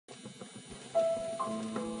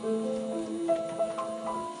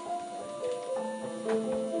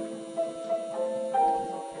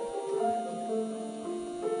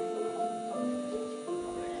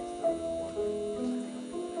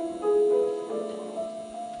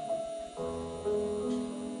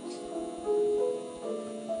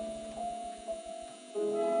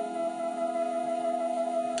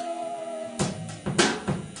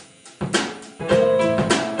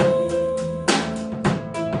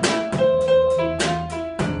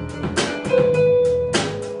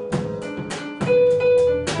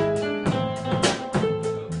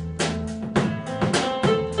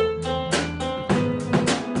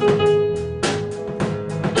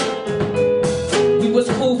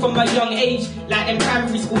a young age, like in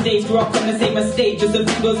primary school days. Grew up on the same estate, just a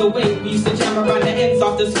few doors away. We used to jam around the ends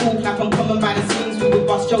after school, clap and come by the swings. We would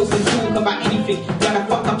bust jokes and talk about anything. You had a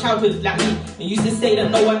fucked up childhood like me, and used to say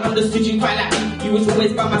that no one understood you quite like me. You was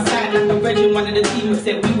always by my side like a brethren, one of the team,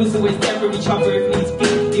 except we was always there for each other if needs be.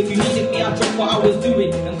 If you needed me, I'd drop what I was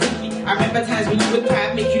doing and quickly. I remember times when you would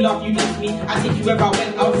cry, make you laugh, you left me. I take you wherever I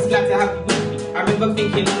went, I was just glad to have you with me. I remember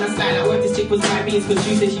thinking on the side, like, what if this chick was my beans? Cause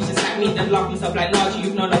you said she's just like me, then laugh myself like, Lord,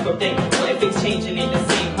 you've known her from day. What if things changing ain't the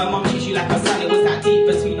same? Her mum treats you like her son, it was that deep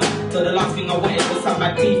between us. So the last thing I wanted was some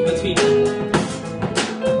bad beef between us.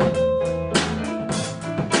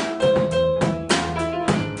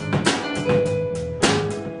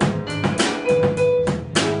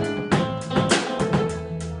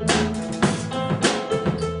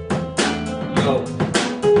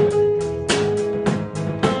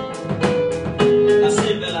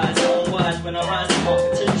 When I rise to my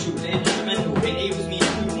potential, the instrumental enables me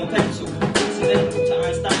to move my pencil. Incidental to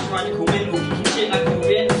Einstein's radical mental, kicking shit like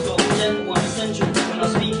Oriental, so gentle and essential. When I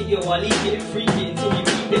speak it, yo, I leak it and freak it until you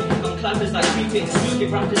read it. I'm clappers like creeping,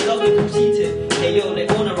 sneaking, rappers love it, conceited. Hey yo, they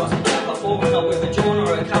honour us, like a foreigner with a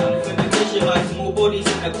genre, accounting for the visualising more bodies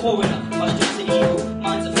in the coroner. My streets are evil,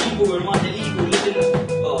 minds are feeble and mine illegal, living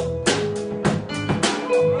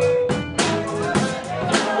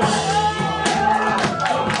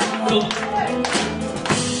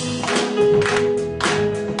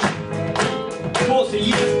Force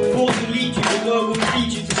will lead you, the word will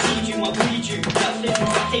feed you, to feed you, my breed you. That flipping,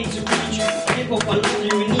 I hate to read you. Hip hop, I love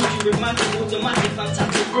you and need you. Romantic, automatic,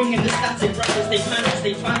 fantastic, bringing the static. Rappers, they panic,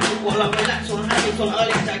 stay frantic, while I relax on habits, on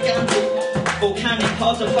early gigantic. Volcanic,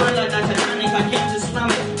 hard to find like that Titanic. I came to slam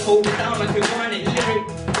it, hold it down like a granite.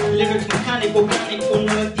 Lyrics mechanic, organic, for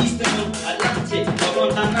northeastern, Atlantic, I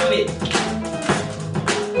run dynamic.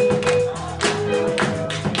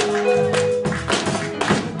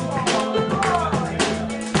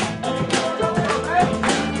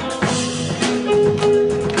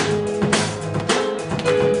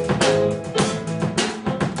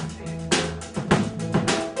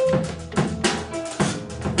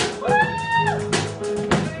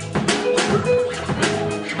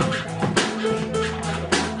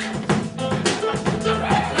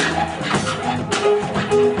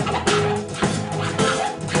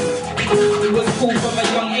 From a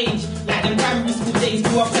young age, like in primary school days,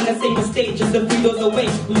 grew up on the same estate, just a few doors away.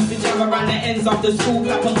 We used to jam around the ends after school,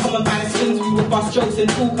 clap and come by the swings. We would bust jokes and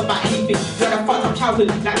talk about anything. You had a fucked up childhood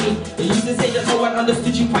like me. They used to say that no one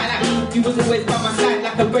understood you quite like me. You was always by my side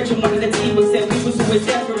like a brethren, one of the team, except we was always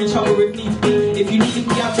there for each other if needs be. If you needed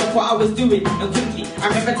me, I'd drop what I was doing and quickly. I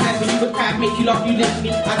remember times when you would cry, make you laugh, you left me.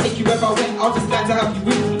 I take you wherever I went, I was just glad to have you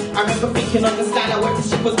with me. I remember thinking on the side, like, what if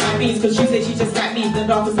this shit was my beans? Cause you said she just like me, then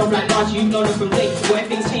laugh herself like, Lord, you've known her from day. What if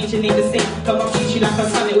things changing ain't the same? Her mum treats you like her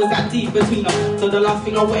son, it was that deep between us. So the last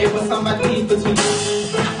thing I wanted was some bad beef between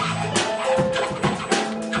us.